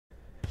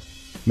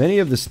Many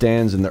of the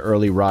stands in the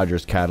early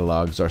Rogers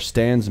catalogs are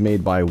stands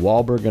made by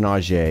Walberg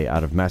Auge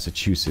out of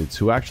Massachusetts,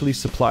 who actually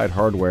supplied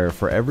hardware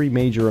for every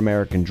major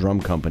American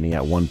drum company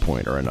at one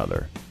point or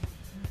another.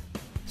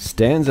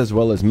 Stands as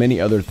well as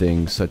many other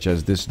things such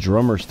as this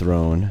drummer's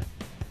throne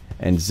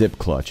and zip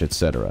clutch,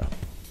 etc.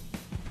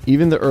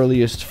 Even the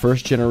earliest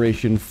first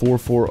generation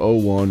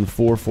 4401,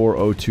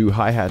 4402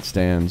 hi-hat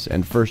stands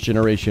and first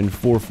generation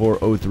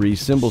 4403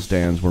 cymbal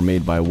stands were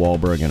made by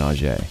Walberg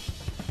Auge.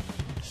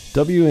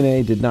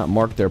 W&A did not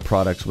mark their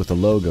products with a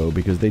logo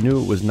because they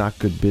knew it was not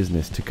good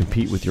business to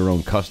compete with your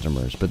own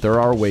customers, but there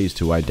are ways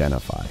to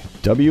identify.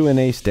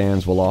 W&A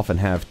stands will often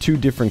have two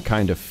different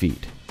kind of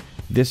feet.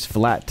 This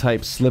flat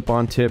type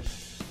slip-on tip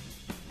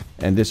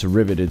and this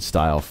riveted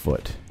style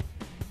foot.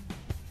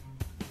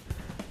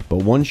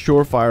 But one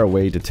surefire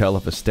way to tell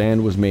if a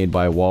stand was made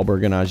by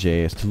Walberg Auge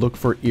is to look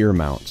for ear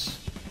mounts.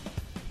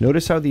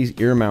 Notice how these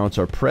ear mounts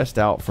are pressed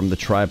out from the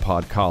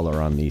tripod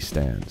collar on these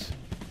stands.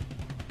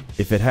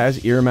 If it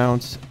has ear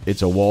mounts,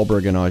 it's a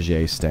Walberg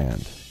Auge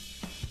stand.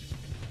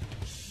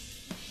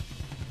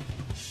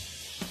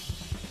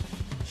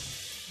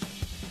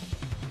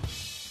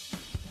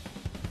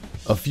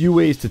 A few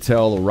ways to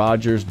tell a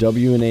Rogers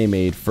W&A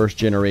made first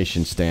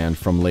generation stand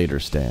from later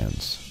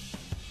stands.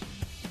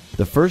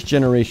 The first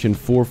generation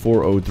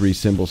 4403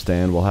 cymbal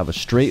stand will have a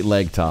straight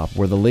leg top,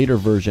 where the later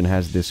version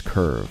has this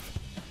curve.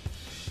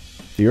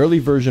 The early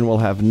version will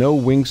have no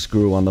wing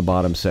screw on the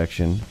bottom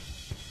section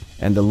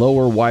and the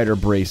lower wider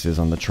braces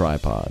on the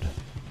tripod.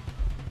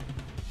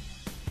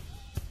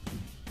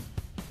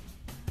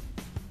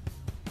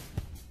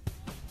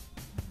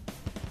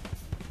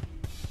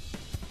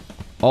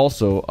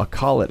 Also, a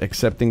collet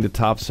accepting the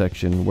top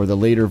section, where the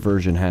later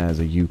version has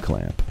a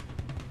U-clamp.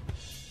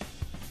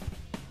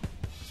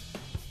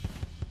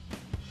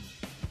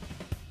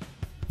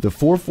 The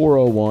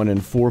 4401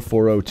 and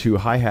 4402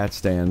 hi-hat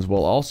stands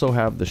will also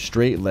have the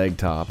straight leg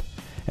top,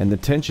 and the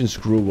tension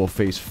screw will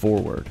face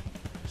forward,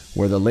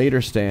 where the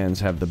later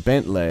stands have the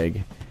bent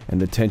leg and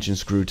the tension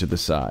screw to the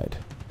side.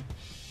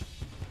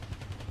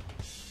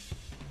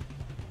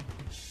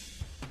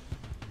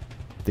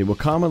 They will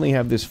commonly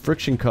have this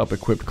friction cup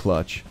equipped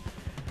clutch,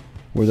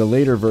 where the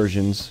later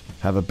versions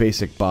have a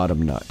basic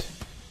bottom nut.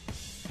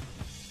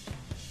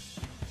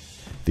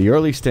 The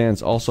early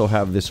stands also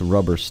have this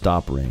rubber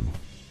stop ring.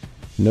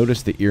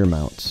 Notice the ear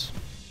mounts.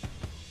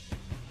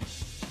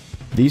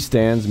 These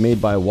stands,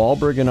 made by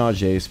Walberg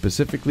Auge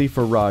specifically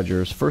for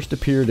Rogers, first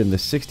appeared in the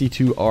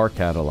 62R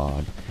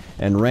catalog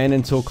and ran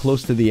until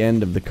close to the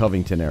end of the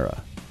Covington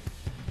era.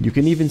 You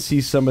can even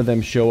see some of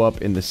them show up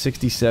in the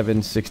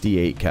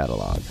 67-68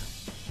 catalog.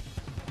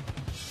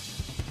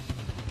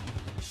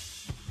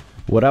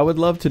 What I would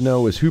love to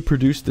know is who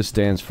produced the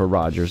stands for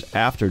Rogers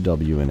after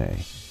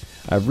W&A.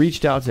 I've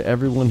reached out to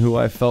everyone who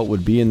I felt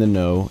would be in the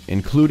know,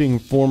 including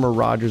former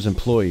Rogers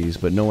employees,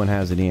 but no one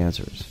has any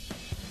answers.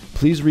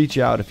 Please reach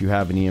out if you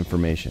have any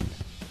information.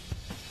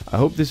 I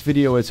hope this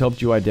video has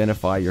helped you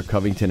identify your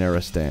Covington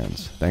era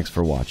stands. Thanks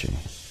for watching.